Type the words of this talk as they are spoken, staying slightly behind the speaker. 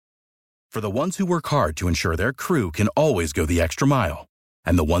For the ones who work hard to ensure their crew can always go the extra mile,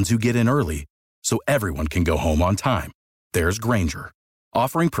 and the ones who get in early so everyone can go home on time, there's Grainger,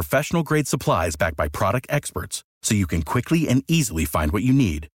 offering professional-grade supplies backed by product experts so you can quickly and easily find what you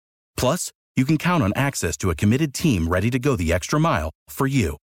need. Plus, you can count on access to a committed team ready to go the extra mile for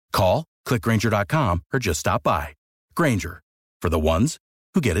you. Call, click Grainger.com, or just stop by. Grainger, for the ones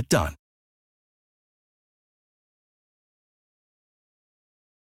who get it done.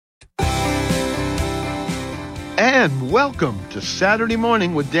 And welcome to Saturday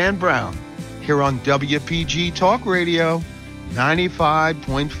Morning with Dan Brown, here on WPG Talk Radio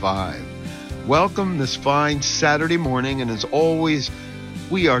 95.5. Welcome this fine Saturday morning, and as always,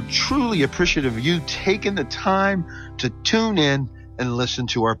 we are truly appreciative of you taking the time to tune in and listen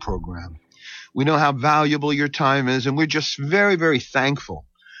to our program. We know how valuable your time is, and we're just very, very thankful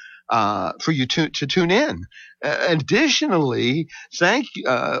for you to tune in. Additionally, thank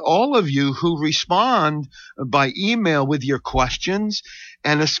all of you who respond by email with your questions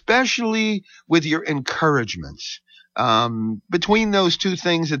and especially with your encouragements. Between those two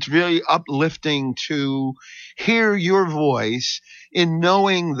things, it's really uplifting to hear your voice in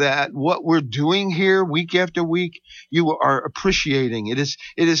knowing that what we're doing here week after week, you are appreciating. It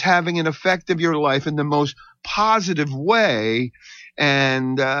is having an effect of your life in the most positive way.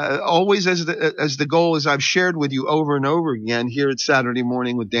 And always as the goal, as I've shared with you over and over again here at Saturday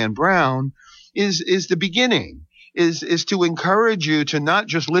Morning with Dan Brown, is the beginning. Is to encourage you to not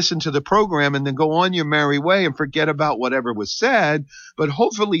just listen to the program and then go on your merry way and forget about whatever was said, but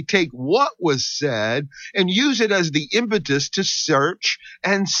hopefully take what was said and use it as the impetus to search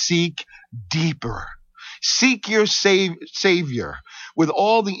and seek deeper. Seek your Savior with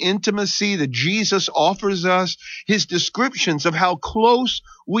all the intimacy that Jesus offers us, his descriptions of how close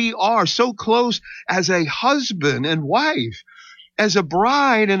we are, so close as a husband and wife, as a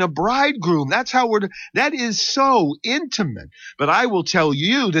bride and a bridegroom. That is so intimate. But I will tell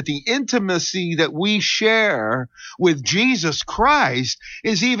you that the intimacy that we share with Jesus Christ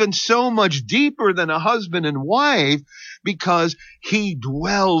is even so much deeper than a husband and wife, because he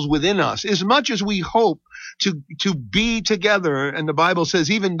dwells within us. As much as we hope to be together, and the Bible says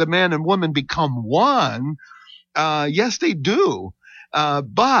even the man and woman become one, yes, they do.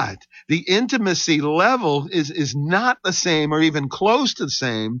 But the intimacy level is not the same or even close to the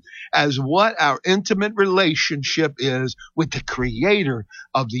same as what our intimate relationship is with the creator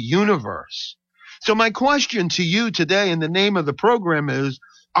of the universe. So my question to you today in the name of the program is,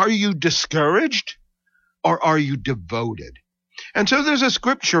 are you discouraged or are you devoted? And so there's a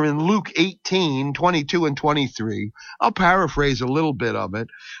scripture in Luke 18:22 and 23. I'll paraphrase a little bit of it.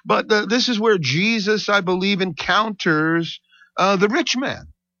 But this is where Jesus, I believe, encounters the rich man.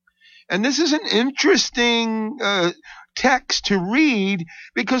 And this is an interesting text to read,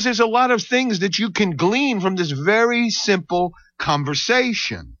 because there's a lot of things that you can glean from this very simple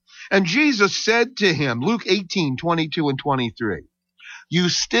conversation. And Jesus said to him, Luke 18:22 and 23, "You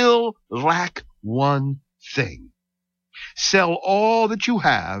still lack one thing. Sell all that you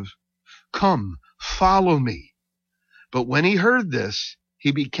have. Come, follow me." But when he heard this,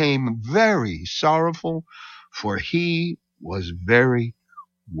 he became very sorrowful, for he was very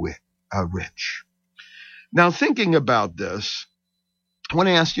rich. Now, thinking about this, I want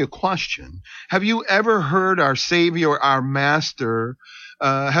to ask you a question. Have you ever heard our Savior, our Master,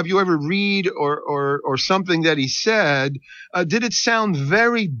 have you ever read or something that he said, did it sound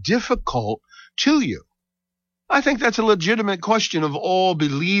very difficult to you? I think that's a legitimate question of all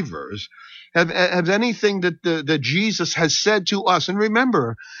believers. Have anything that Jesus has said to us, and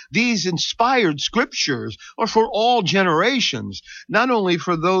remember, these inspired scriptures are for all generations, not only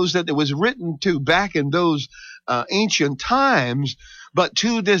for those that it was written to back in those ancient times, but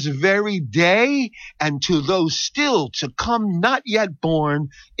to this very day and to those still to come, not yet born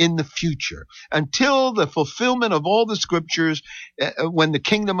in the future, until the fulfillment of all the scriptures, when the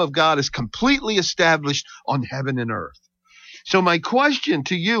kingdom of God is completely established on heaven and earth. So my question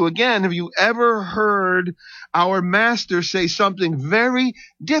to you, again, have you ever heard our Master say something very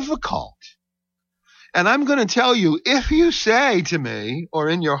difficult? And I'm going to tell you, if you say to me, or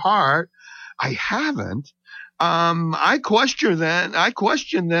in your heart, I haven't, I question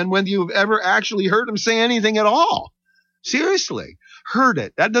then whether you've ever actually heard him say anything at all. Seriously, heard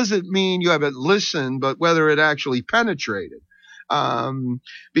it. That doesn't mean you haven't listened, but whether it actually penetrated.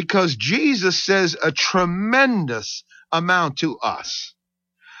 Because Jesus says a tremendous amount to us.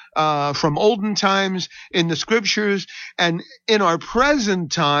 From olden times in the scriptures and in our present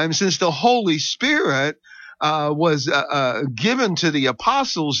time, since the Holy Spirit was given to the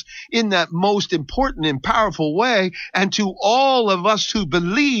apostles in that most important and powerful way, and to all of us who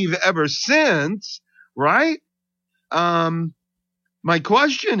believe ever since, right? My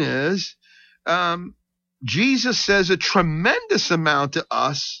question is, Jesus says a tremendous amount to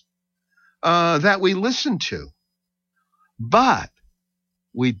us that we listen to, but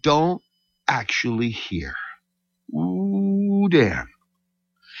we don't actually hear. Ooh, damn.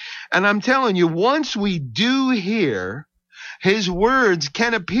 And I'm telling you, once we do hear, his words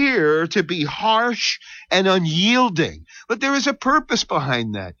can appear to be harsh and unyielding, but there is a purpose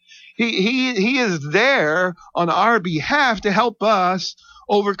behind that. He is there on our behalf to help us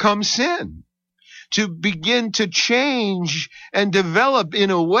overcome sin, to begin to change and develop in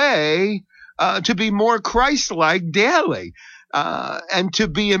a way to be more Christ-like daily, and to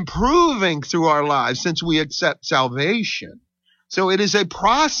be improving through our lives since we accept salvation. So it is a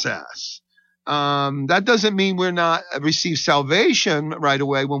process. That doesn't mean we're not receive salvation right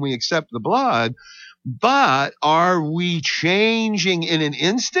away when we accept the blood, but are we changing in an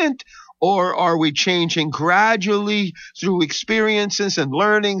instant, or are we changing gradually through experiences and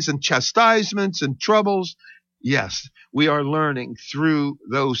learnings and chastisements and troubles? Yes, we are learning through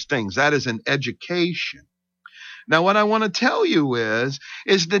those things. That is an education. Now, what I want to tell you is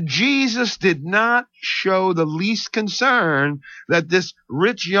that Jesus did not show the least concern that this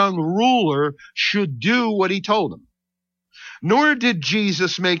rich young ruler should do what he told him. Nor did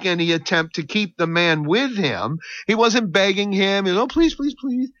Jesus make any attempt to keep the man with him. He wasn't begging him, please, please,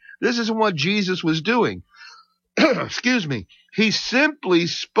 please. This isn't what Jesus was doing. Excuse me. He simply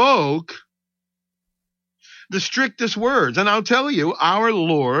spoke the strictest words. And I'll tell you, our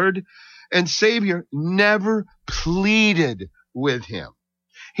Lord and Savior never pleaded with him.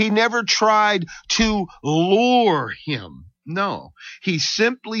 He never tried to lure him. No, he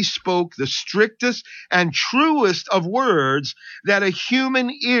simply spoke the strictest and truest of words that a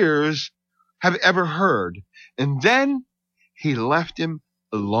human ears have ever heard. And then he left him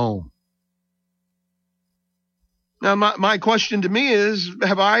alone. Now, my question to me is,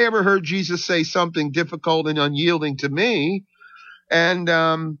 have I ever heard Jesus say something difficult and unyielding to me?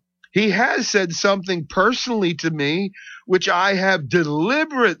 And he has said something personally to me, which I have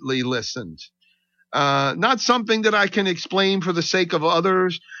deliberately listened. Not something that I can explain for the sake of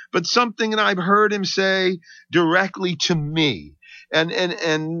others, but something that I've heard him say directly to me.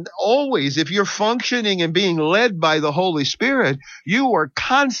 And always, if you're functioning and being led by the Holy Spirit, you are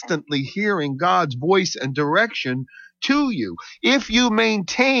constantly hearing God's voice and direction to you. If you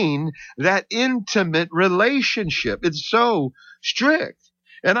maintain that intimate relationship, it's so strict.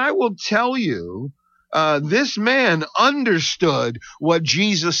 And I will tell you, this man understood what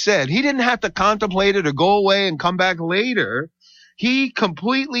Jesus said. He didn't have to contemplate it or go away and come back later. He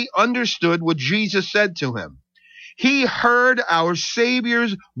completely understood what Jesus said to him. He heard our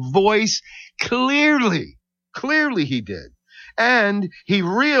Savior's voice clearly. Clearly he did. And he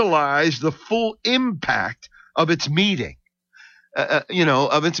realized the full impact of its meaning,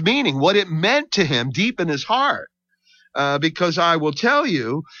 of its meaning, what it meant to him deep in his heart. Because I will tell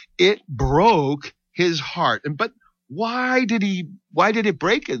you, it broke his heart. But why did it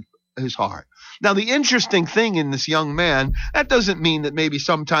break his heart? Now, the interesting thing in this young man, that doesn't mean that maybe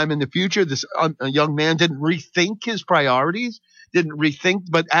sometime in the future this young man didn't rethink his priorities,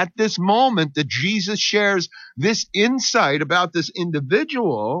 but at this moment that Jesus shares this insight about this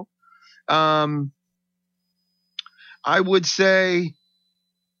individual, I would say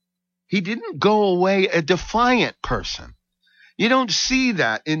he didn't go away a defiant person. You don't see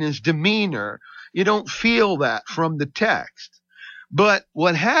that in his demeanor. You don't feel that from the text. But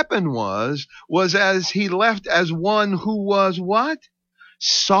what happened was as he left as one who was what?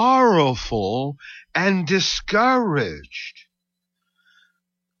 Sorrowful and discouraged.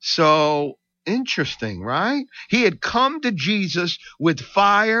 So interesting, right? He had come to Jesus with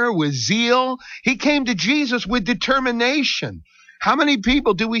fire, with zeal. He came to Jesus with determination. How many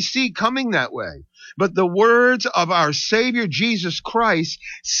people do we see coming that way? But the words of our Savior Jesus Christ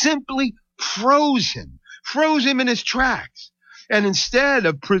simply froze him in his tracks. And instead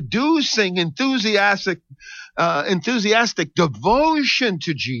of producing enthusiastic devotion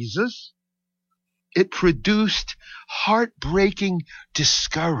to Jesus, it produced heartbreaking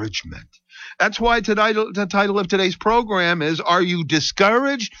discouragement. That's why the title of today's program is, Are You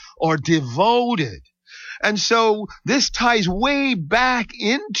Discouraged or Devoted? And so this ties way back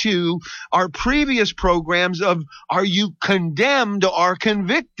into our previous programs of, Are you condemned or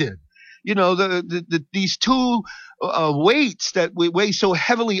convicted? These two weights that we weigh so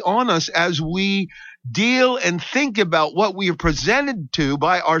heavily on us as we deal and think about what we are presented to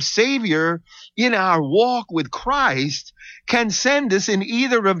by our Savior in our walk with Christ can send us in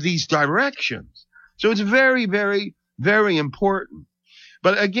either of these directions. So it's very, very, very important.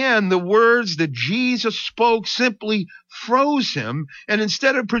 But again, the words that Jesus spoke simply froze him, and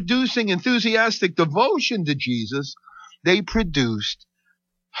instead of producing enthusiastic devotion to Jesus, they produced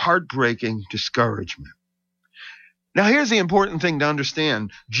heartbreaking discouragement. Now, here's the important thing to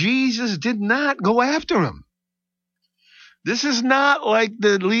understand. Jesus did not go after him. This is not like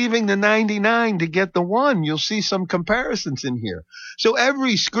the leaving the 99 to get the one. You'll see some comparisons in here. So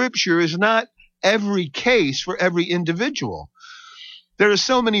every scripture is not every case for every individual. There are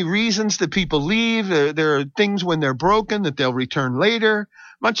so many reasons that people leave. There are things when they're broken that they'll return later.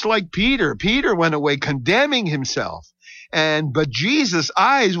 Much like Peter. Peter went away condemning himself. But Jesus'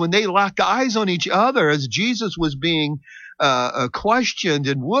 eyes, when they locked eyes on each other as Jesus was being questioned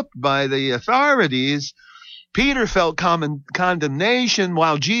and whooped by the authorities, Peter felt condemnation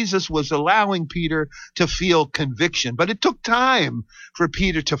while Jesus was allowing Peter to feel conviction. But it took time for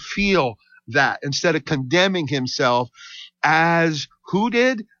Peter to feel that instead of condemning himself as who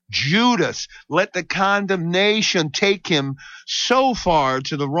did? Judas. Let the condemnation take him so far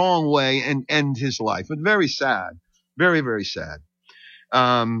to the wrong way and end his life. But very sad. Very, very sad.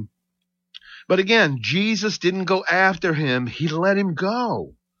 But again, Jesus didn't go after him. He let him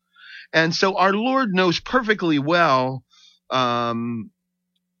go. And so our Lord knows perfectly well, he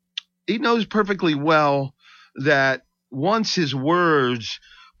knows perfectly well that once his words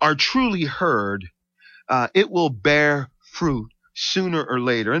are truly heard, it will bear fruit sooner or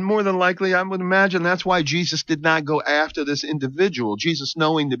later. And more than likely, I would imagine that's why Jesus did not go after this individual. Jesus,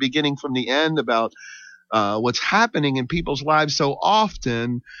 knowing the beginning from the end about what's happening in people's lives so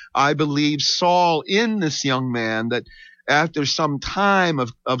often, I believe saw in this young man that after some time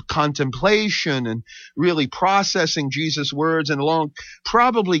of contemplation and really processing Jesus' words and along,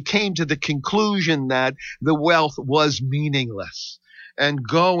 probably came to the conclusion that the wealth was meaningless and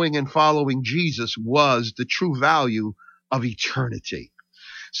going and following Jesus was the true value of eternity.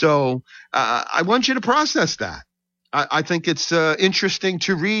 So I want you to process that. I think it's interesting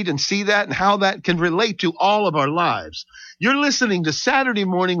to read and see that and how that can relate to all of our lives. You're listening to Saturday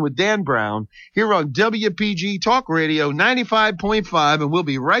Morning with Dan Brown here on WPG Talk Radio 95.5, and we'll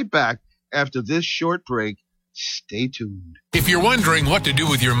be right back after this short break. Stay tuned. If you're wondering what to do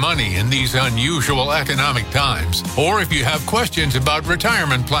with your money in these unusual economic times, or if you have questions about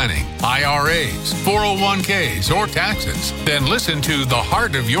retirement planning, IRAs, 401ks, or taxes, then listen to The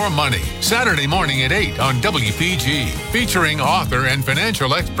Heart of Your Money, Saturday morning at 8 on WPG, featuring author and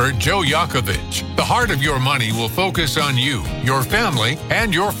financial expert Joe Yakovich. The Heart of Your Money will focus on you, your family,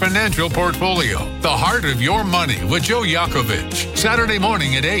 and your financial portfolio. The Heart of Your Money with Joe Yakovich, Saturday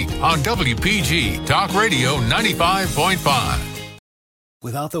morning at 8 on WPG Talk Radio 95.5.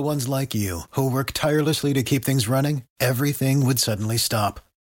 Without the ones like you, who work tirelessly to keep things running, everything would suddenly stop.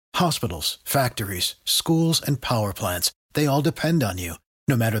 Hospitals, factories, schools, and power plants, they all depend on you.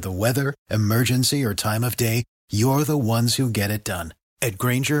 No matter the weather, emergency, or time of day, you're the ones who get it done. At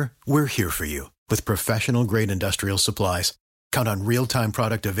Grainger, we're here for you with professional-grade industrial supplies. Count on real-time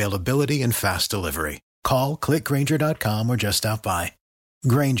product availability and fast delivery. Call, click Grainger.com, or just stop by.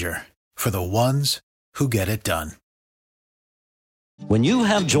 Grainger, for the ones who get it done. When you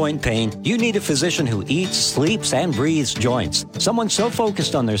have joint pain, you need a physician who eats, sleeps, and breathes joints. Someone so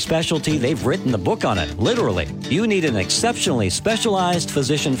focused on their specialty, they've written the book on it, literally. You need an exceptionally specialized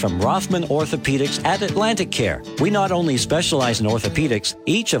physician from Rothman Orthopedics at Atlantic Care. We not only specialize in orthopedics,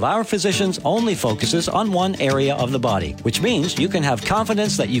 each of our physicians only focuses on one area of the body, which means you can have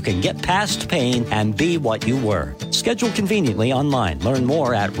confidence that you can get past pain and be what you were. Schedule conveniently online. Learn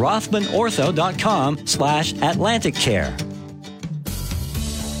more at rothmanortho.com/Atlantic Care.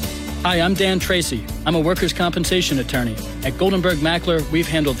 Hi, I'm Dan Tracy. I'm a workers' compensation attorney. At Goldenberg Mackler, we've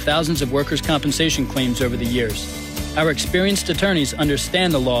handled thousands of workers' compensation claims over the years. Our experienced attorneys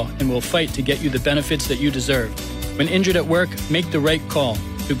understand the law and will fight to get you the benefits that you deserve. When injured at work, make the right call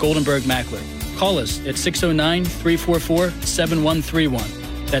to Goldenberg Mackler. Call us at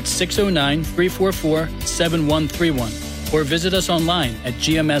 609-344-7131. That's 609-344-7131. Or visit us online at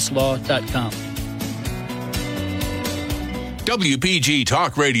gmslaw.com. WPG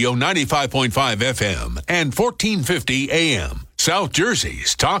Talk Radio 95.5 FM and 1450 AM, South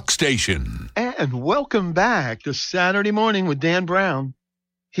Jersey's talk station. And welcome back to Saturday Morning with Dan Brown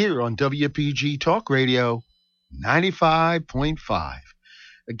here on WPG Talk Radio 95.5.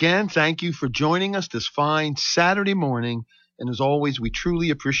 Again, thank you for joining us this fine Saturday morning. And as always, we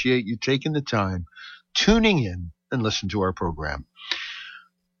truly appreciate you taking the time, tuning in, and listen to our program.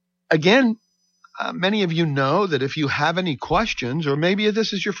 Again, Many of you know that if you have any questions, or maybe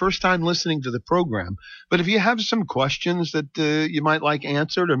this is your first time listening to the program, but if you have some questions that you might like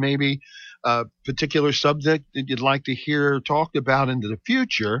answered, or maybe a particular subject that you'd like to hear talked about into the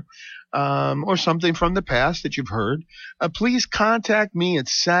future, or something from the past that you've heard, please contact me at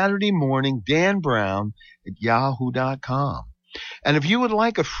Saturday morning, danbrown@yahoo.com. And if you would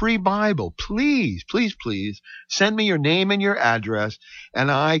like a free Bible, please, please, please send me your name and your address,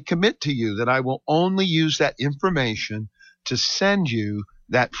 and I commit to you that I will only use that information to send you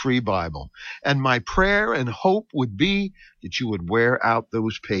that free Bible. And my prayer and hope would be that you would wear out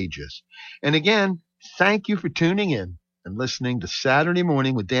those pages. And again, thank you for tuning in and listening to Saturday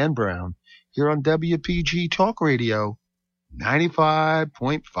Morning with Dan Brown here on WPG Talk Radio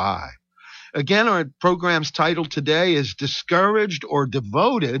 95.5. Again, our program's title today is Discouraged or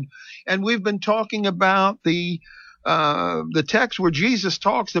Devoted, and we've been talking about the text where Jesus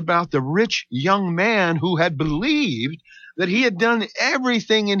talks about the rich young man who had believed that he had done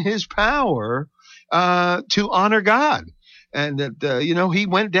everything in his power to honor God. And that, he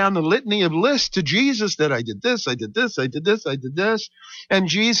went down the litany of lists to Jesus that I did this, I did this, I did this, I did this. And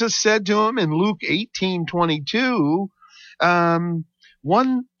Jesus said to him in Luke 18:22,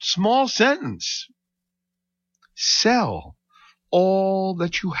 one small sentence: sell all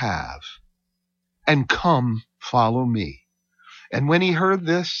that you have and come follow me. And when he heard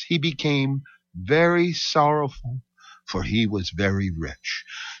this, he became very sorrowful, for he was very rich.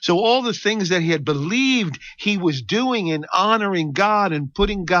 So all the things that he had believed he was doing in honoring God and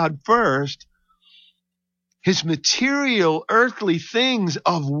putting God first, his material earthly things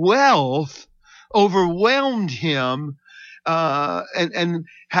of wealth overwhelmed him, and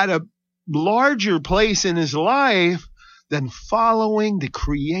had a larger place in his life than following the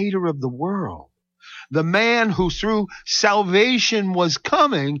creator of the world, the man who through salvation was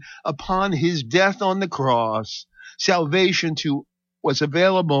coming upon his death on the cross. Salvation was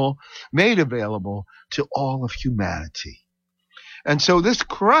made available to all of humanity. And so this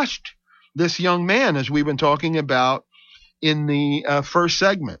crushed this young man, as we've been talking about in the first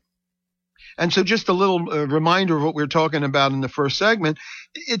segment. And so just a little reminder of what we were talking about in the first segment.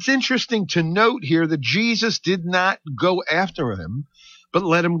 It's interesting to note here that Jesus did not go after him, but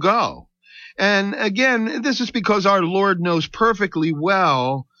let him go. And again, this is because our Lord knows perfectly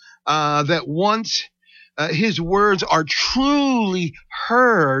well that once his words are truly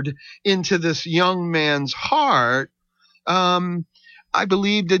heard into this young man's heart, I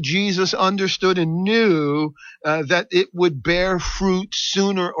believe that Jesus understood and knew that it would bear fruit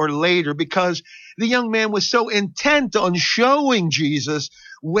sooner or later, because the young man was so intent on showing Jesus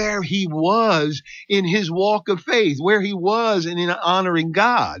where he was in his walk of faith, where he was in honoring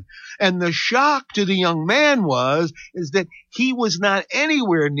God. And the shock to the young man is that he was not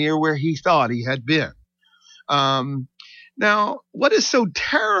anywhere near where he thought he had been. Now, what is so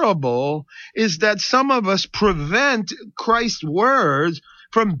terrible is that some of us prevent Christ's words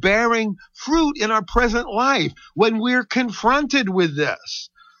from bearing fruit in our present life when we're confronted with this,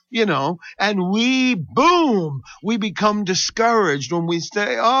 and we become discouraged when we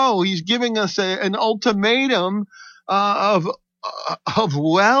say, oh, he's giving us an ultimatum of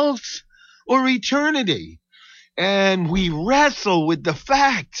wealth or eternity. And we wrestle with the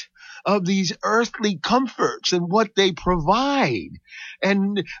fact of these earthly comforts and what they provide.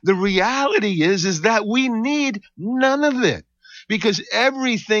 And the reality is that we need none of it, because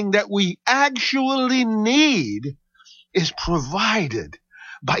everything that we actually need is provided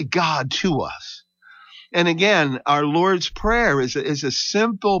by God to us. And again, our Lord's Prayer is a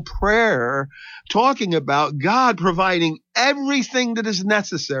simple prayer talking about God providing everything that is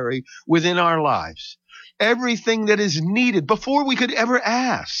necessary within our lives, everything that is needed before we could ever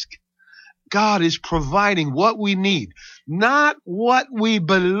ask. God is providing what we need, not what we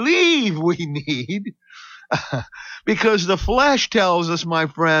believe we need, because the flesh tells us, my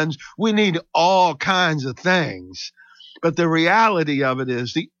friends, we need all kinds of things. But the reality of it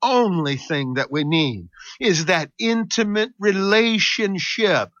is the only thing that we need is that intimate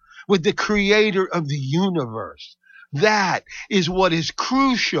relationship with the creator of the universe. That is what is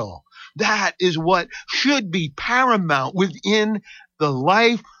crucial. That is what should be paramount within the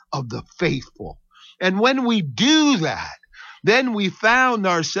life of the faithful. And when we do that, then we find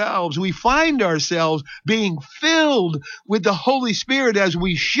ourselves being filled with the Holy Spirit as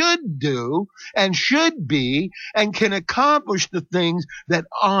we should do and should be, and can accomplish the things that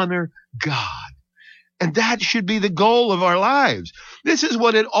honor God. And that should be the goal of our lives. This is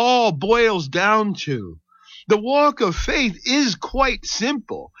what it all boils down to. The walk of faith is quite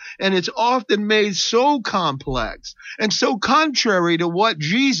simple, and it's often made so complex and so contrary to what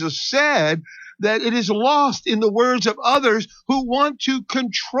Jesus said that it is lost in the words of others who want to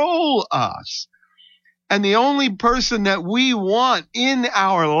control us. And the only person that we want in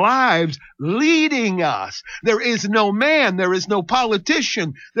our lives leading us, there is no man, there is no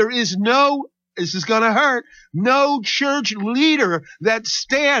politician, there is no, this is going to hurt, no church leader that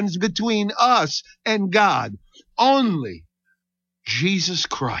stands between us and God. Only Jesus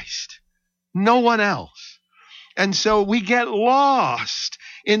Christ. No one else. And so we get lost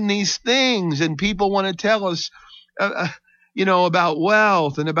in these things, and people want to tell us, about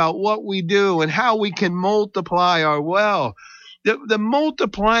wealth and about what we do and how we can multiply our wealth. The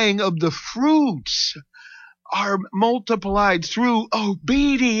multiplying of the fruits are multiplied through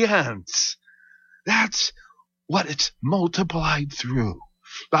obedience. That's what it's multiplied through,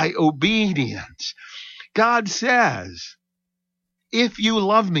 by obedience. God says, if you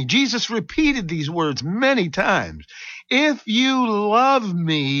love me, Jesus repeated these words many times. If you love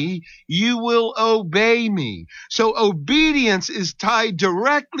me, you will obey me. So obedience is tied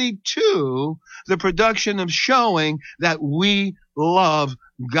directly to the production of showing that we love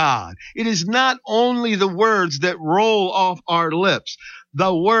God. It is not only the words that roll off our lips.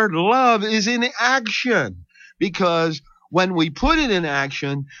 The word love is in action, because when we put it in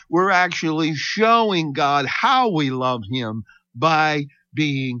action, we're actually showing God how we love him by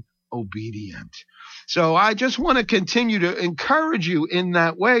being obedient. So I just want to continue to encourage you in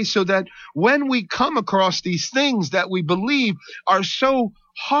that way, so that when we come across these things that we believe are so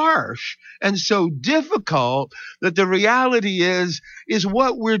harsh and so difficult, that the reality is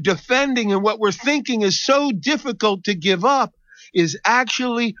what we're defending and what we're thinking is so difficult to give up is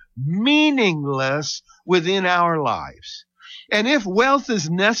actually meaningless within our lives. And if wealth is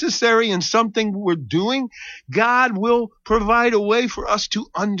necessary in something we're doing, God will provide a way for us to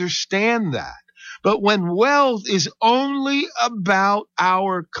understand that. But when wealth is only about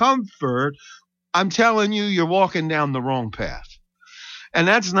our comfort, I'm telling you, you're walking down the wrong path. And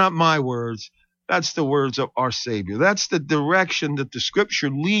that's not my words. That's the words of our Savior. That's the direction that the Scripture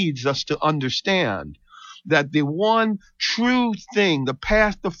leads us to understand. That the one true thing, the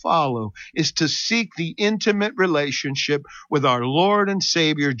path to follow, is to seek the intimate relationship with our Lord and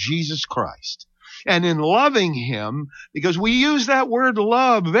Savior, Jesus Christ. And in loving him, because we use that word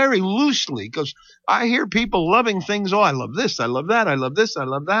love very loosely, because I hear people loving things, I love this, I love that, I love this, I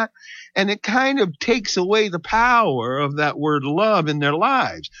love that. And it kind of takes away the power of that word love in their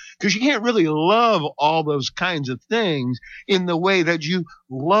lives, because you can't really love all those kinds of things in the way that you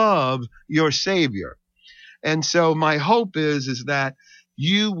love your Savior. And so my hope is that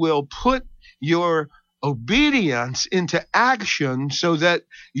you will put your obedience into action so that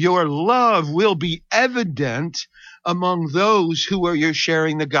your love will be evident among those who are you're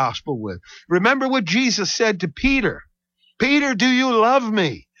sharing the gospel with. Remember what Jesus said to Peter. Peter, do you love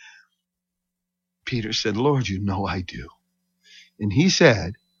me? Peter said, Lord, you know I do. And he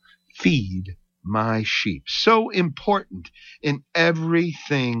said, feed my sheep. So important in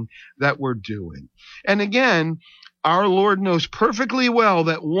everything that we're doing. And again, our Lord knows perfectly well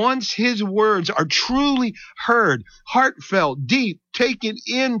that once his words are truly heard, heartfelt, deep, taken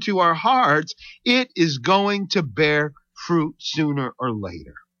into our hearts, it is going to bear fruit sooner or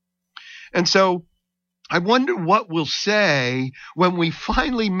later. And so I wonder what we'll say when we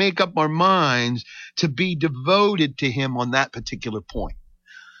finally make up our minds to be devoted to him on that particular point.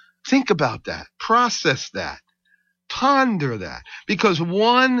 Think about that. Process that. Ponder that, because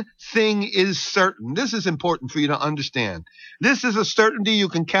one thing is certain. This is important for you to understand. This is a certainty you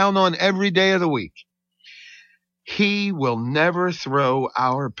can count on every day of the week. He will never throw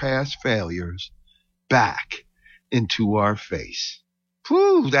our past failures back into our face.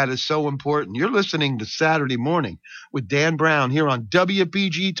 Whew, that is so important. You're listening to Saturday Morning with Dan Brown here on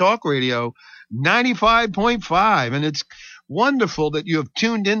WPG Talk Radio 95.5, and it's wonderful that you have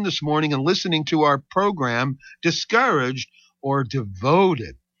tuned in this morning and listening to our program, Discouraged or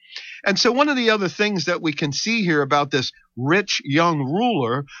Devoted. And so one of the other things that we can see here about this rich young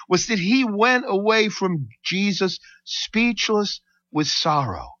ruler was that he went away from Jesus speechless with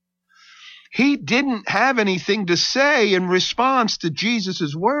sorrow. He didn't have anything to say in response to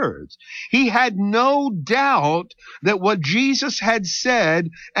Jesus' words. He had no doubt that what Jesus had said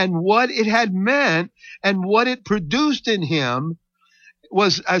and what it had meant and what it produced in him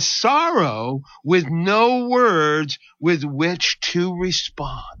was a sorrow with no words with which to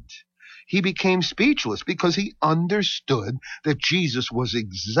respond. He became speechless because he understood that Jesus was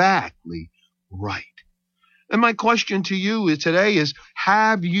exactly right. And my question to you today is,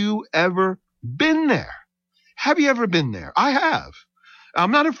 have you ever been there? Have you ever been there? I have.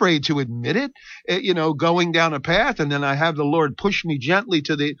 I'm not afraid to admit it, going down a path, and then I have the Lord push me gently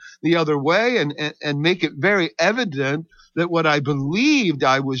to the other way and make it very evident that what I believed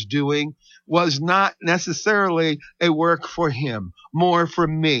I was doing was not necessarily a work for him, more for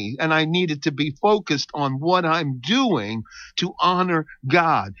me. And I needed to be focused on what I'm doing to honor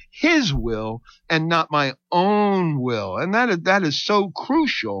God, his will, and not my own will. And that is so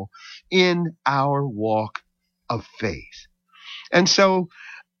crucial in our walk of faith. And so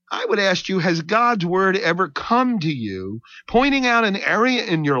I would ask you, has God's word ever come to you, pointing out an area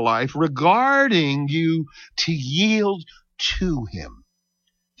in your life regarding you to yield to him?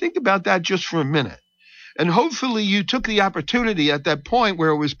 Think about that just for a minute. And hopefully you took the opportunity at that point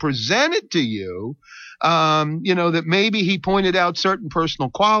where it was presented to you, that maybe he pointed out certain personal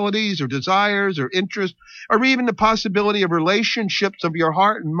qualities or desires or interests, or even the possibility of relationships of your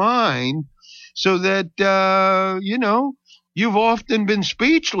heart and mind, so that, you've often been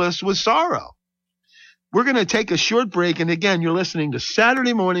speechless with sorrow. We're going to take a short break. And again, you're listening to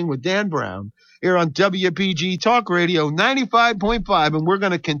Saturday Morning with Dan Brown here on WPG Talk Radio 95.5. And we're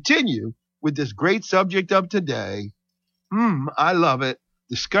going to continue with this great subject of today. I love it.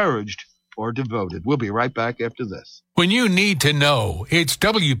 Discouraged or devoted. We'll be right back after this. When you need to know, it's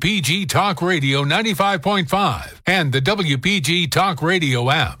WPG Talk Radio 95.5 and the WPG Talk Radio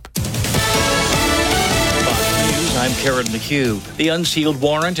app. I'm Karen McHugh. The unsealed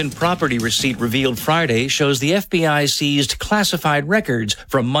warrant and property receipt revealed Friday shows the FBI seized classified records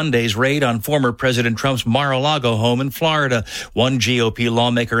from Monday's raid on former President Trump's Mar-a-Lago home in Florida. One GOP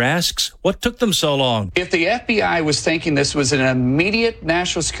lawmaker asks, what took them so long? If the FBI was thinking this was an immediate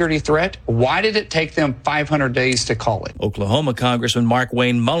national security threat, why did it take them 500 days to call it? Oklahoma Congressman Mark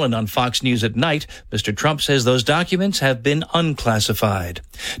Wayne Mullen on Fox News at Night. Mr. Trump says those documents have been unclassified.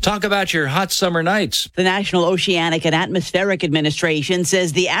 Talk about your hot summer nights. The National Oceanic and Atmospheric Administration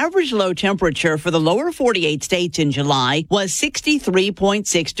says the average low temperature for the lower 48 states in July was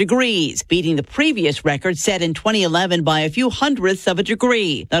 63.6 degrees, beating the previous record set in 2011 by a few hundredths of a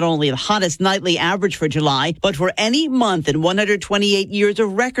degree. Not only the hottest nightly average for July, but for any month in 128 years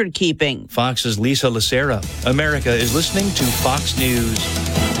of record keeping. Fox's Lisa Lacera. America is listening to Fox News.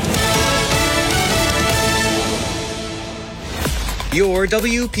 Your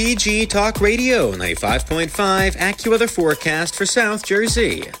WPG Talk Radio 95.5 AccuWeather forecast for South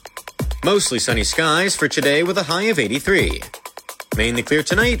Jersey. Mostly sunny skies for today with a high of 83. Mainly clear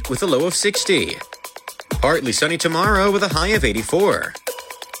tonight with a low of 60. Partly sunny tomorrow with a high of 84.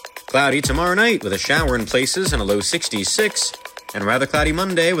 Cloudy tomorrow night with a shower in places and a low 66. And rather cloudy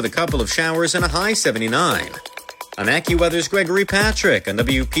Monday with a couple of showers and a high 79. I'm AccuWeather's Gregory Patrick on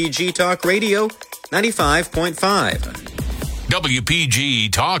WPG Talk Radio 95.5. WPG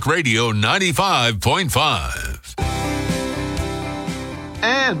Talk Radio 95.5.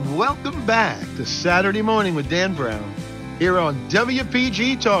 And welcome back to Saturday Morning with Dan Brown here on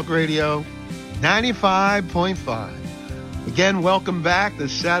WPG Talk Radio 95.5. Again, welcome back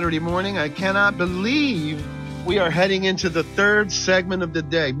this Saturday morning. I cannot believe we are heading into the third segment of the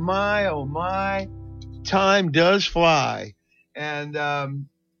day. My, oh my, time does fly. And,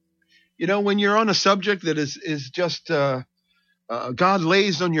 when you're on a subject that is just God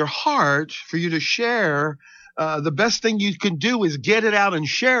lays on your heart for you to share, the best thing you can do is get it out and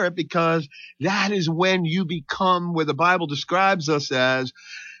share it, because that is when you become where the Bible describes us as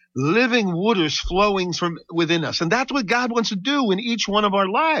living waters flowing from within us. And that's what God wants to do in each one of our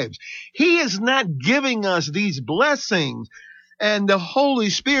lives. He is not giving us these blessings and the Holy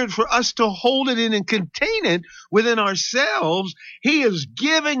Spirit for us to hold it in and contain it within ourselves. He is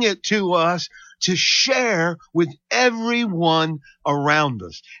giving it to us to share with everyone around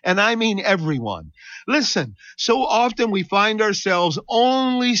us. And I mean everyone. Listen, so often we find ourselves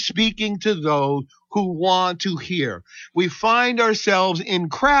only speaking to those who want to hear. We find ourselves in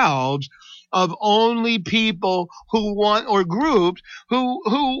crowds of only people who want, or groups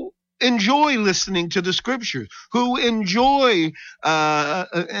who enjoy listening to the scriptures, who enjoy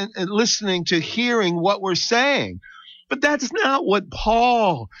listening to hearing what we're saying. But that's not what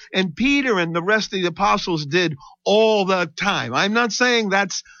Paul and Peter and the rest of the apostles did all the time. I'm not saying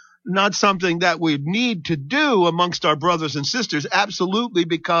that's not something that we need to do amongst our brothers and sisters. Absolutely,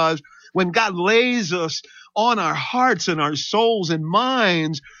 because when God lays us on our hearts and our souls and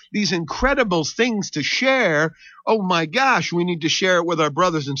minds these incredible things to share, oh my gosh, we need to share it with our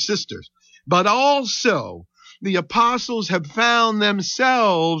brothers and sisters. But also, the apostles have found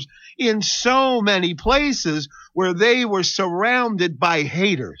themselves in so many places where they were surrounded by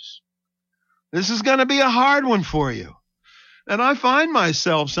haters. This is going to be a hard one for you. And I find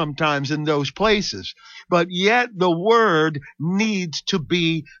myself sometimes in those places. But yet the word needs to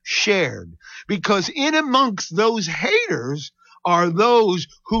be shared. Because in amongst those haters are those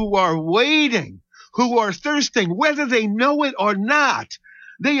who are waiting, who are thirsting, whether they know it or not.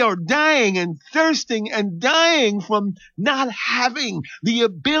 They are dying and thirsting and dying from not having the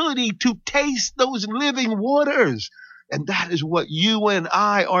ability to taste those living waters. And that is what you and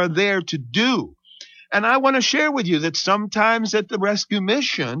I are there to do. And I want to share with you that sometimes at the rescue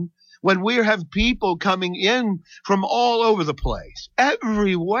mission, when we have people coming in from all over the place,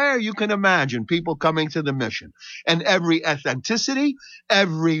 everywhere you can imagine people coming to the mission, and every ethnicity,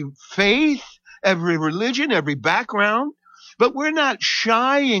 every faith, every religion, every background, but we're not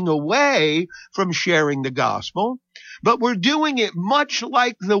shying away from sharing the gospel, but we're doing it much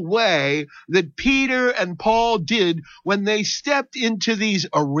like the way that Peter and Paul did when they stepped into these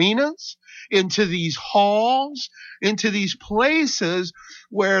arenas, into these halls, into these places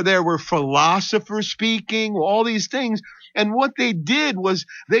where there were philosophers speaking, all these things. And what they did was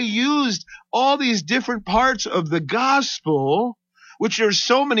they used all these different parts of the gospel, which there's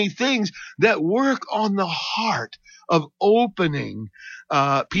so many things that work on the heart of opening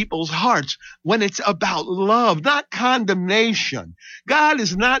people's hearts when it's about love, not condemnation. God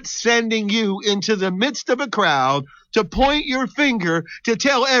is not sending you into the midst of a crowd to point your finger to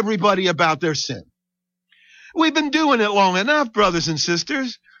tell everybody about their sin. We've been doing it long enough, brothers and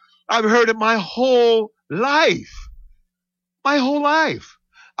sisters. I've heard it my whole life. My whole life.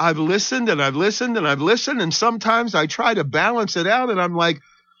 I've listened and I've listened and I've listened, and sometimes I try to balance it out, and I'm like,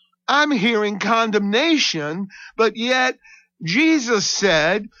 I'm hearing condemnation, but yet Jesus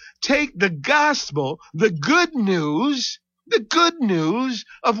said, take the gospel, the good news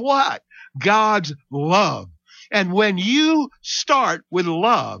of what? God's love. And when you start with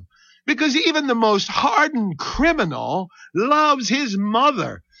love, because even the most hardened criminal loves his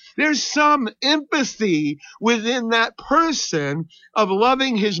mother, there's some empathy within that person of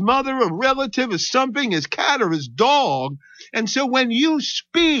loving his mother, a relative, as something, his cat, or his dog. And so when you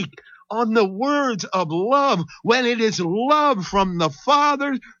speak on the words of love, when it is love from the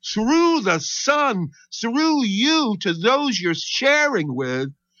Father through the Son, through you to those you're sharing with,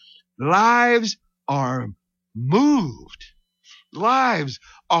 lives are moved. Lives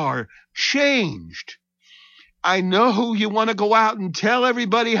are changed. I know you want to go out and tell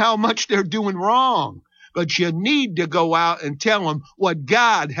everybody how much they're doing wrong, but you need to go out and tell them what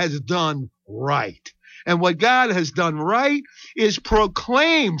God has done right. And what God has done right is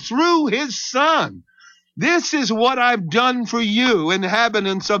proclaim through his Son. This is what I've done for you,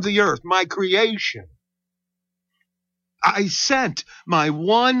 inhabitants of the earth, my creation. I sent my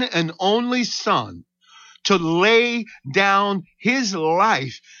one and only Son to lay down his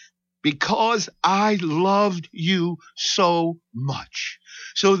life because I loved you so much,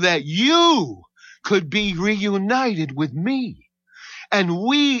 so that you could be reunited with me. And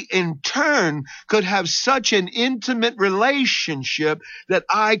we, in turn, could have such an intimate relationship that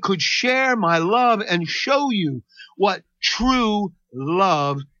I could share my love and show you what true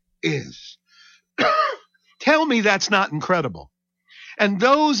love is. Tell me that's not incredible. And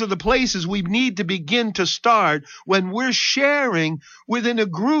those are the places we need to begin to start when we're sharing within a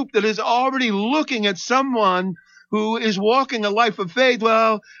group that is already looking at someone who is walking a life of faith.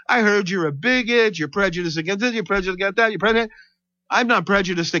 Well, I heard you're a bigot, you're prejudiced against this, you're prejudiced against that, you're prejudiced. I'm not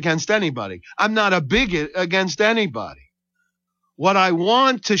prejudiced against anybody. I'm not a bigot against anybody. What I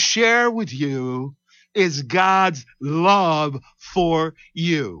want to share with you is God's love for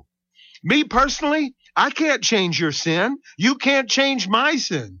you. Me personally, I can't change your sin. You can't change my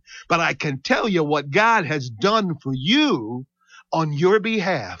sin. But I can tell you what God has done for you on your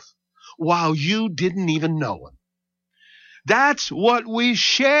behalf while you didn't even know him. That's what we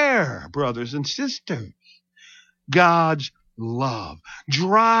share, brothers and sisters. God's love.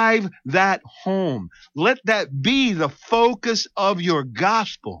 Drive that home. Let that be the focus of your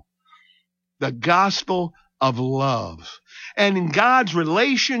gospel. The gospel of love. And in God's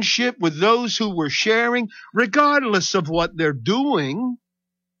relationship with those who were sharing, regardless of what they're doing,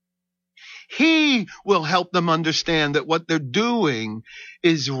 he will help them understand that what they're doing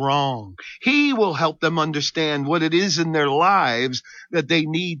is wrong. He will help them understand what it is in their lives that they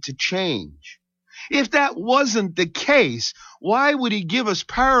need to change. If that wasn't the case, why would he give us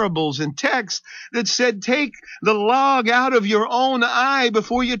parables and texts that said, take the log out of your own eye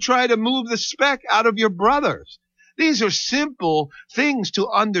before you try to move the speck out of your brother's? These are simple things to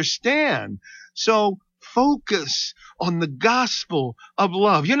understand. So focus on the gospel of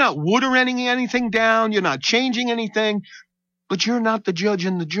love. You're not watering anything down. You're not changing anything, but you're not the judge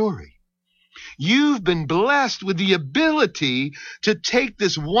and the jury. You've been blessed with the ability to take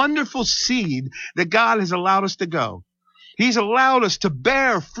this wonderful seed that God has allowed us to go. He's allowed us to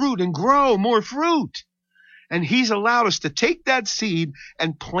bear fruit and grow more fruit. And He's allowed us to take that seed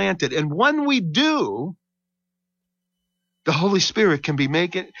and plant it. And when we do, the Holy Spirit can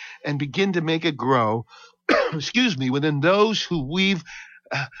begin to make it grow, within those who we've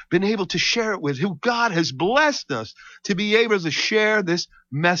been able to share it with, who God has blessed us to be able to share this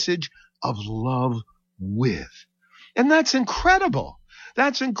message of love with. And that's incredible.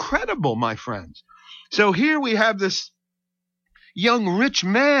 That's incredible, my friends. So here we have this young rich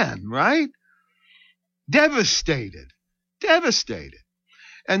man, right? Devastated.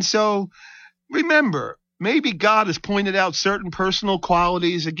 And so remember, maybe God has pointed out certain personal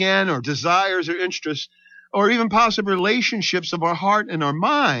qualities again, or desires or interests, or even possible relationships of our heart and our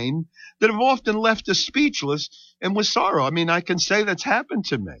mind that have often left us speechless and with sorrow. I mean, I can say that's happened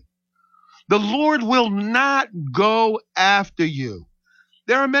to me. The Lord will not go after you.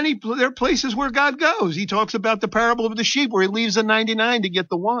 There are places where God goes. He talks about the parable of the sheep where He leaves the 99 to get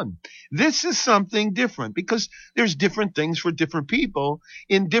the one. This is something different because there's different things for different people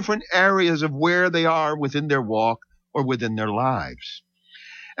in different areas of where they are within their walk or within their lives.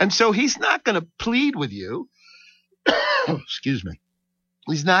 And so He's not going to plead with you. Excuse me.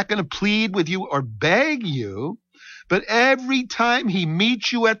 He's not going to plead with you or beg you. But every time He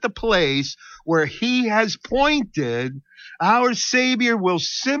meets you at the place where He has pointed, our Savior will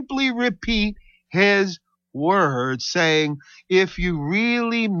simply repeat His words, saying, if you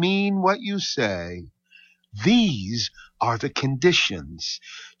really mean what you say, these are the conditions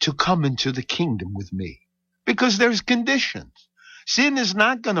to come into the kingdom with me. Because there's conditions. Sin is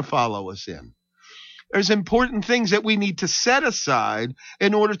not going to follow us in. There's important things that we need to set aside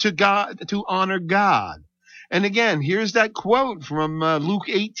in order to honor God. And again, here's that quote from Luke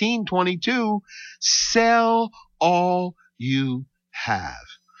 18:22, sell all you have.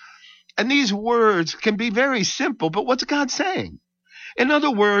 And these words can be very simple, but what's God saying? In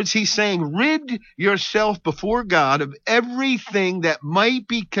other words, He's saying, rid yourself before God of everything that might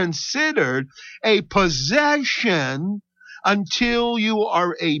be considered a possession until you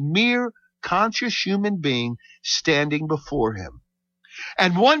are a mere conscious human being standing before Him.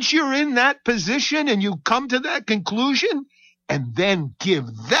 And once you're in that position and you come to that conclusion, and then give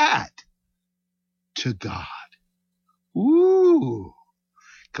that to God. Ooh,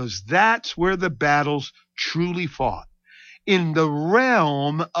 because that's where the battle's truly fought. In the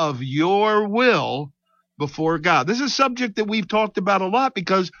realm of your will before God. This is a subject that we've talked about a lot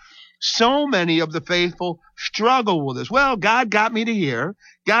because so many of the faithful struggle with this. Well, God got me to here.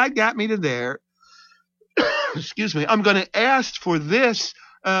 God got me to there. Excuse me. I'm going to ask for this,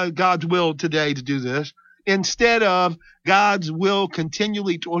 God's will today to do this, instead of God's will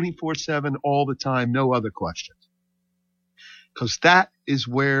continually 24/7 all the time, no other questions. Because that is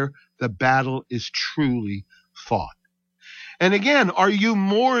where the battle is truly fought. And again, are you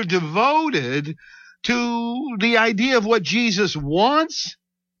more devoted to the idea of what Jesus wants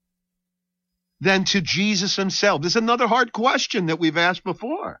than to Jesus Himself? This is another hard question that we've asked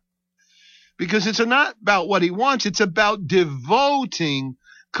before. Because it's not about what He wants. It's about devoting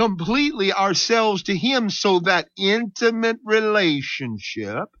completely ourselves to Him so that intimate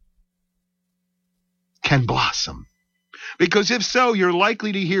relationship can blossom. Because if so, you're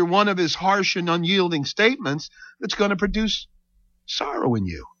likely to hear one of His harsh and unyielding statements that's going to produce sorrow in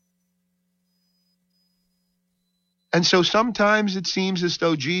you. And so sometimes it seems as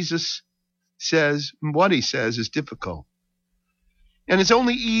though Jesus says, what He says is difficult. And it's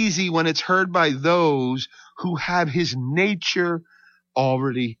only easy when it's heard by those who have His nature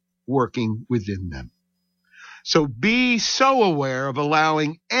already working within them. So be so aware of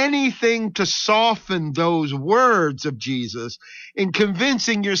allowing anything to soften those words of Jesus in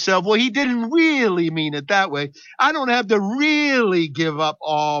convincing yourself, well, He didn't really mean it that way. I don't have to really give up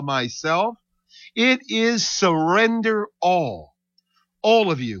all myself. It is surrender all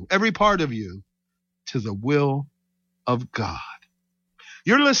of you, every part of you, to the will of God.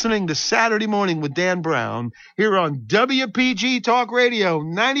 You're listening to Saturday Morning with Dan Brown here on WPG Talk Radio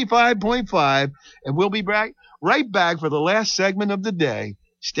 95.5, and we'll be right back for the last segment of the day.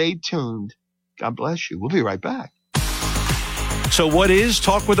 Stay tuned. God bless you. We'll be right back. So what is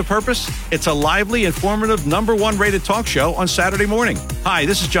Talk with a Purpose? It's a lively, informative, #1 rated talk show on Saturday morning. Hi,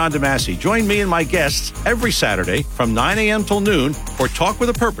 this is John DeMasi. Join me and my guests every Saturday from 9 a.m. till noon for Talk with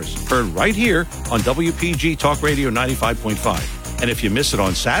a Purpose, heard right here on WPG Talk Radio 95.5. And if you miss it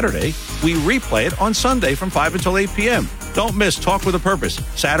on Saturday, we replay it on Sunday from 5 until 8 p.m. Don't miss Talk with a Purpose,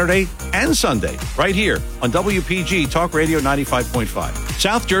 Saturday and Sunday, right here on WPG Talk Radio 95.5,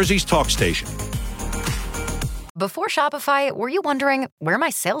 South Jersey's talk station. Before Shopify, were you wondering, where are my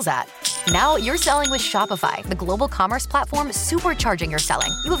sales at? Now you're selling with Shopify, the global commerce platform supercharging your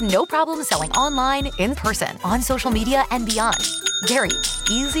selling. You have no problem selling online, in person, on social media, and beyond. Gary,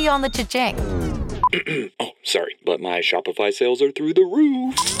 easy on the cha-ching. Oh, sorry, but my Shopify sales are through the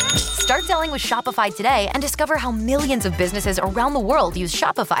roof. Start selling with Shopify today and discover how millions of businesses around the world use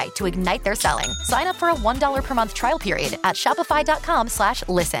Shopify to ignite their selling. Sign up for a $1 per month trial period at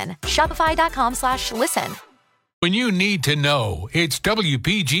shopify.com/listen. Shopify.com/listen. When you need to know, it's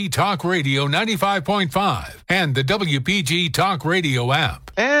WPG Talk Radio 95.5 and the WPG Talk Radio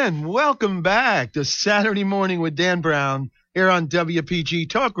app. And welcome back to Saturday Morning with Dan Brown here on WPG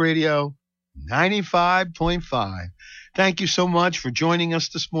Talk Radio 95.5. Thank you so much for joining us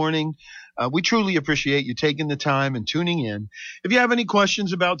this morning. We truly appreciate you taking the time and tuning in. If you have any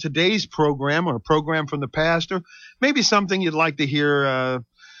questions about today's program or a program from the past, or maybe something you'd like to hear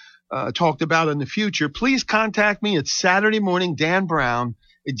talked about in the future, please contact me at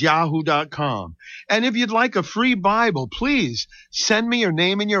SaturdayMorningDanBrown@yahoo.com. And if you'd like a free Bible, please send me your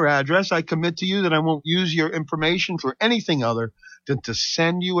name and your address. I commit to you that I won't use your information for anything other than to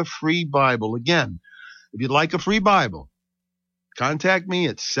send you a free Bible. Again, if you'd like a free Bible, contact me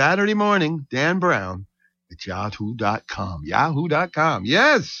at SaturdayMorningDanBrown@yahoo.com. Yahoo.com.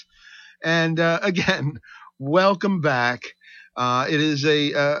 Yes. And again, welcome back. It is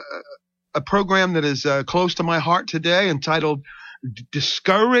a program that is close to my heart today, entitled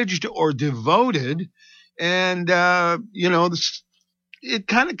Discouraged or Devoted. And, it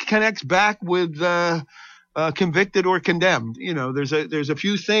kind of connects back with convicted or condemned. There's a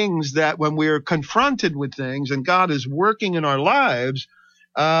few things that when we're confronted with things and God is working in our lives,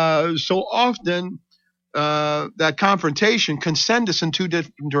 so often that confrontation can send us in two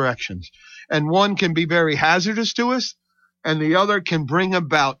different directions. And one can be very hazardous to us, and the other can bring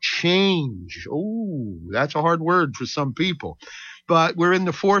about change. Oh, that's a hard word for some people. But we're in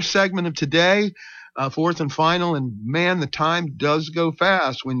the fourth segment of today, fourth and final. And man, the time does go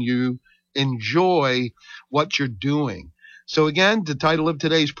fast when you enjoy what you're doing. So again, the title of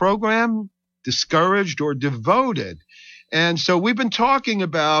today's program, Discouraged or Devoted. And so we've been talking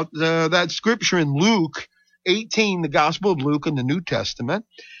about that scripture in Luke 18, the Gospel of Luke in the New Testament.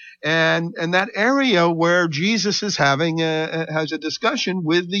 And that area where Jesus is has a discussion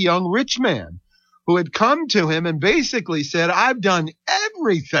with the young rich man who had come to him and basically said, I've done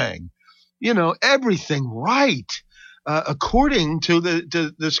everything right, according to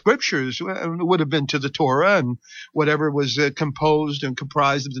the scriptures. It would have been to the Torah and whatever was composed and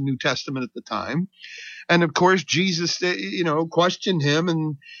comprised of the New Testament at the time. And of course, Jesus, questioned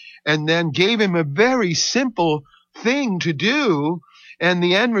him and then gave him a very simple thing to do. And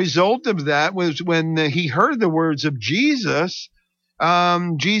the end result of that was when he heard the words of Jesus,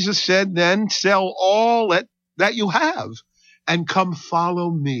 Jesus said, then sell all that you have and come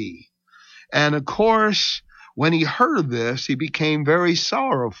follow me. And of course, when he heard this, he became very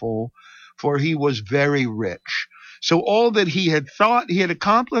sorrowful, for he was very rich. So all that he had thought he had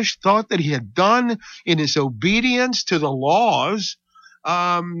accomplished, thought that he had done in his obedience to the laws,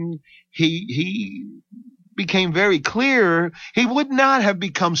 he became very clear. He would not have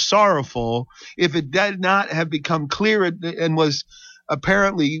become sorrowful if it did not have become clear and was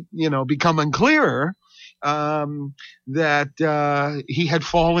apparently, becoming clearer, that he had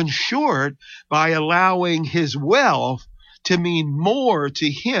fallen short by allowing his wealth to mean more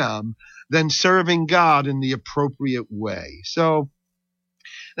to him than serving God in the appropriate way. So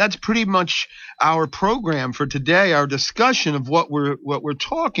that's pretty much our program for today, our discussion of what we're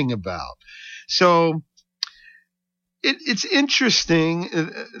talking about. So it's interesting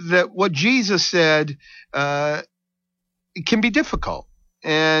that what Jesus said it can be difficult,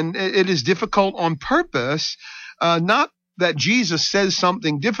 and it is difficult on purpose. Not that Jesus says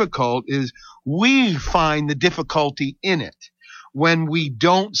something difficult, is we find the difficulty in it when we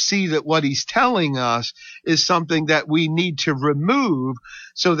don't see that what he's telling us is something that we need to remove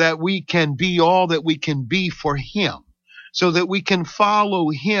so that we can be all that we can be for him, so that we can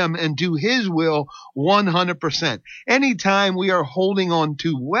follow him and do his will 100%. Anytime we are holding on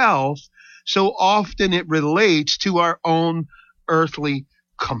to wealth, so often it relates to our own earthly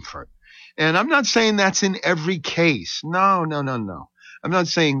comfort. And I'm not saying that's in every case. No. I'm not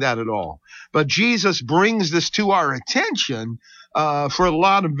saying that at all. But Jesus brings this to our attention for a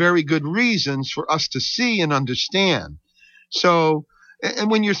lot of very good reasons for us to see and understand. So, and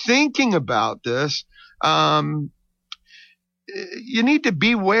when you're thinking about this, you need to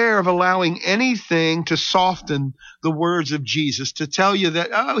beware of allowing anything to soften the words of Jesus, to tell you that,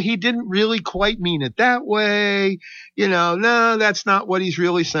 oh, he didn't really quite mean it that way. No, that's not what he's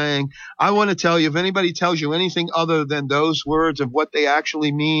really saying. I want to tell you, if anybody tells you anything other than those words of what they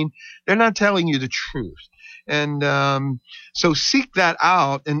actually mean, they're not telling you the truth. And so seek that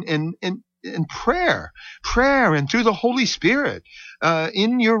out in prayer and through the Holy Spirit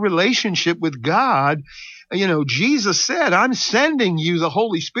in your relationship with God. Jesus said, I'm sending you the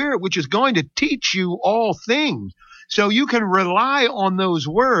Holy Spirit, which is going to teach you all things. So you can rely on those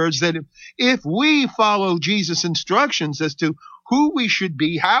words that if we follow Jesus' instructions as to who we should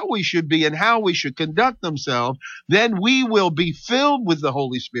be, how we should be, and how we should conduct themselves, then we will be filled with the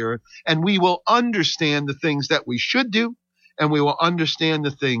Holy Spirit, and we will understand the things that we should do, and we will understand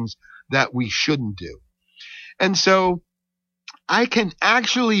the things that we shouldn't do. And so I can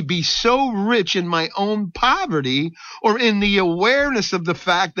actually be so rich in my own poverty, or in the awareness of the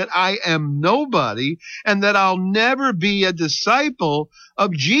fact that I am nobody and that I'll never be a disciple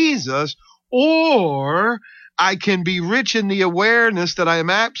of Jesus, or I can be rich in the awareness that I am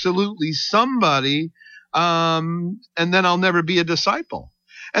absolutely somebody, and then I'll never be a disciple.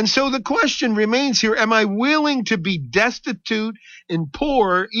 And so the question remains here, am I willing to be destitute and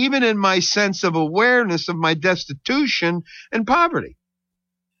poor, even in my sense of awareness of my destitution and poverty?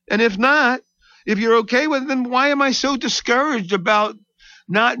 And if not, if you're okay with it, then why am I so discouraged about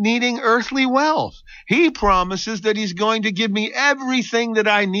not needing earthly wealth? He promises that he's going to give me everything that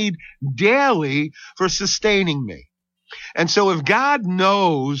I need daily for sustaining me. And so if God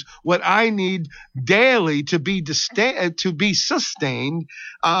knows what I need daily to be sustained,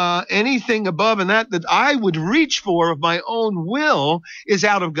 anything above and that I would reach for of my own will is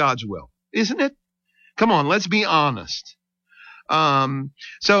out of God's will, isn't it? Come on, let's be honest. And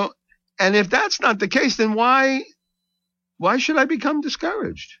if that's not the case, then why should I become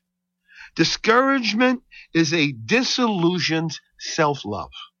discouraged? Discouragement is a disillusioned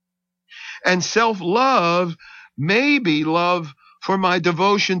self-love. And self-love may be love for my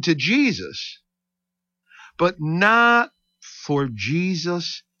devotion to Jesus, but not for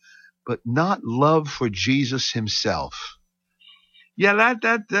Jesus, but not love for Jesus himself. Yeah,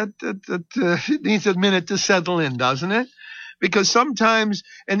 that needs a minute to settle in, doesn't it? Because sometimes,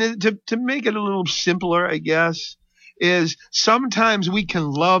 and to make it a little simpler, I guess, is sometimes we can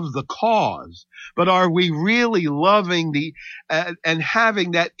love the cause, but are we really loving and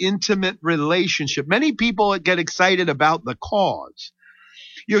having that intimate relationship? Many people get excited about the cause.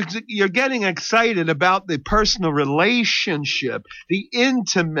 You're getting excited about the personal relationship, the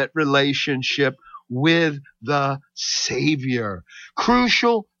intimate relationship with the Savior.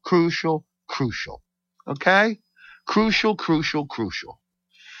 Crucial. Okay? Crucial.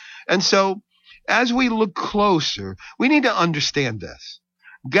 And so, as we look closer, we need to understand this.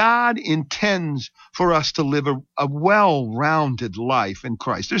 God intends for us to live a well-rounded life in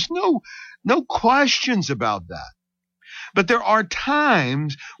Christ. There's no questions about that. But there are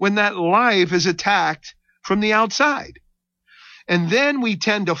times when that life is attacked from the outside. And then we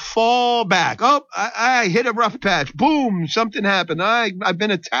tend to fall back. Oh, I hit a rough patch. Boom, something happened. I've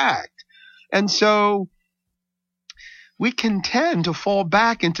been attacked. And so we can tend to fall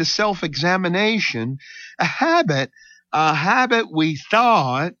back into self-examination, a habit we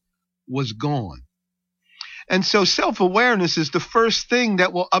thought was gone. And so self-awareness is the first thing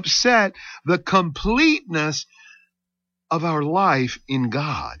that will upset the completeness of our life in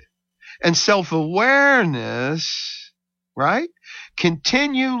God. And self-awareness, right,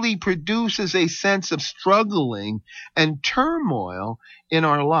 continually produces a sense of struggling and turmoil in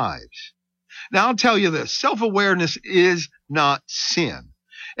our lives. Now, I'll tell you this, self-awareness is not sin.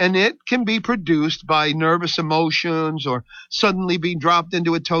 And it can be produced by nervous emotions or suddenly being dropped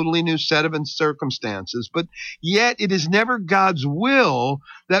into a totally new set of circumstances. But yet it is never God's will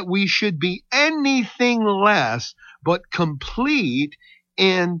that we should be anything less but complete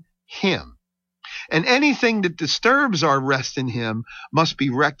in Him. And anything that disturbs our rest in Him must be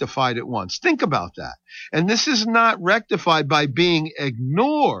rectified at once. Think about that. And this is not rectified by being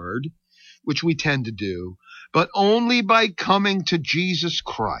ignored, which we tend to do, but only by coming to Jesus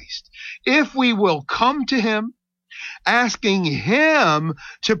Christ. If we will come to Him, asking Him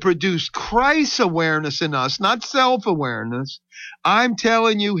to produce Christ's awareness in us, not self-awareness, I'm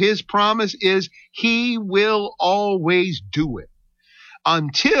telling you, His promise is He will always do it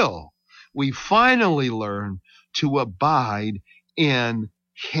until we finally learn to abide in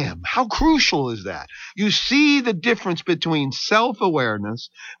Him. How crucial is that? You see the difference between self-awareness,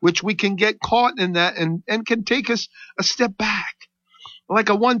 which we can get caught in that and can take us a step back, like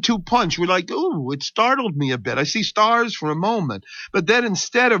a 1-2 punch. We're like, ooh, it startled me a bit. I see stars for a moment. But then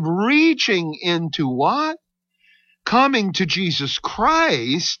instead of reaching into what? Coming to Jesus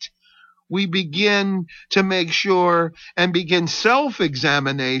Christ, we begin to make sure and begin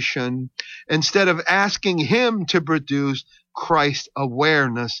self-examination instead of asking him to produce Christ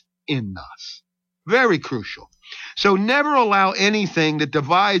awareness in us. Very crucial. So never allow anything that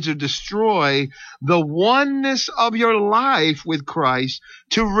divides or destroys the oneness of your life with Christ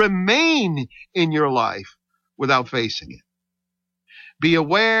to remain in your life without facing it. Be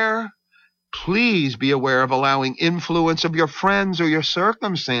aware, please be aware of allowing influence of your friends or your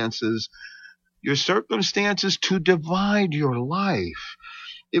circumstances to divide your life.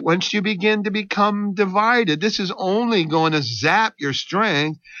 Once you begin to become divided, this is only going to zap your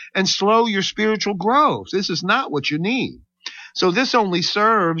strength and slow your spiritual growth. This is not what you need. So this only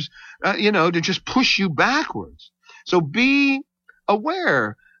serves, to just push you backwards. So be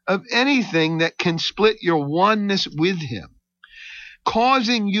aware of anything that can split your oneness with him,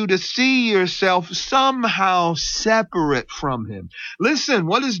 causing you to see yourself somehow separate from him. Listen,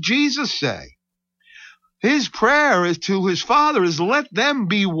 what does Jesus say? His prayer is to his Father is, let them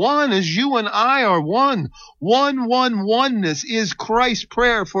be one as you and I are one. Oneness is Christ's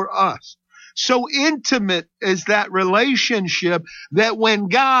prayer for us. So intimate is that relationship that when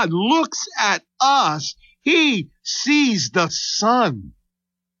God looks at us, he sees the Son.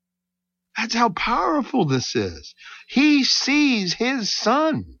 That's how powerful this is. He sees his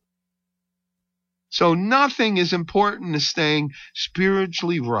Son. So nothing is important as staying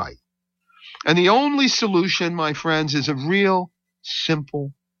spiritually right. And the only solution, my friends, is a real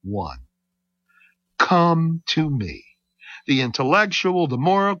simple one. Come to me. The intellectual, the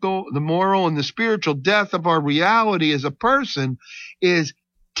moral, and the spiritual death of our reality as a person is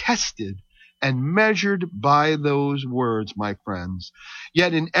tested and measured by those words, my friends.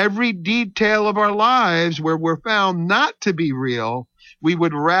 Yet in every detail of our lives where we're found not to be real, we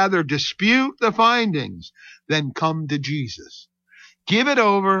would rather dispute the findings than come to Jesus. Give it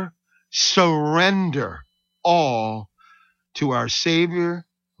over. Surrender all to our Savior,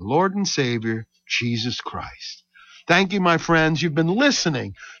 Lord and Savior, Jesus Christ. Thank you, my friends. You've been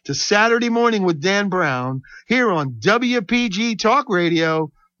listening to Saturday Morning with Dan Brown here on WPG Talk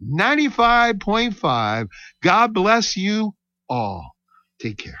Radio 95.5. God bless you all.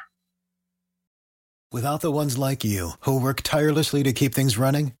 Take care. Without the ones like you who work tirelessly to keep things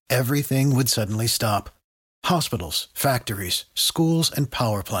running, everything would suddenly stop. Hospitals, factories, schools, and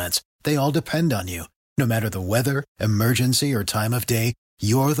power plants, they all depend on you. No matter the weather, emergency, or time of day,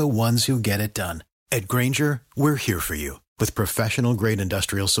 you're the ones who get it done. At Grainger, we're here for you with professional-grade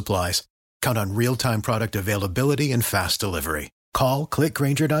industrial supplies. Count on real-time product availability and fast delivery. Call, click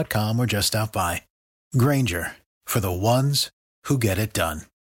Grainger.com, or just stop by. Grainger, for the ones who get it done.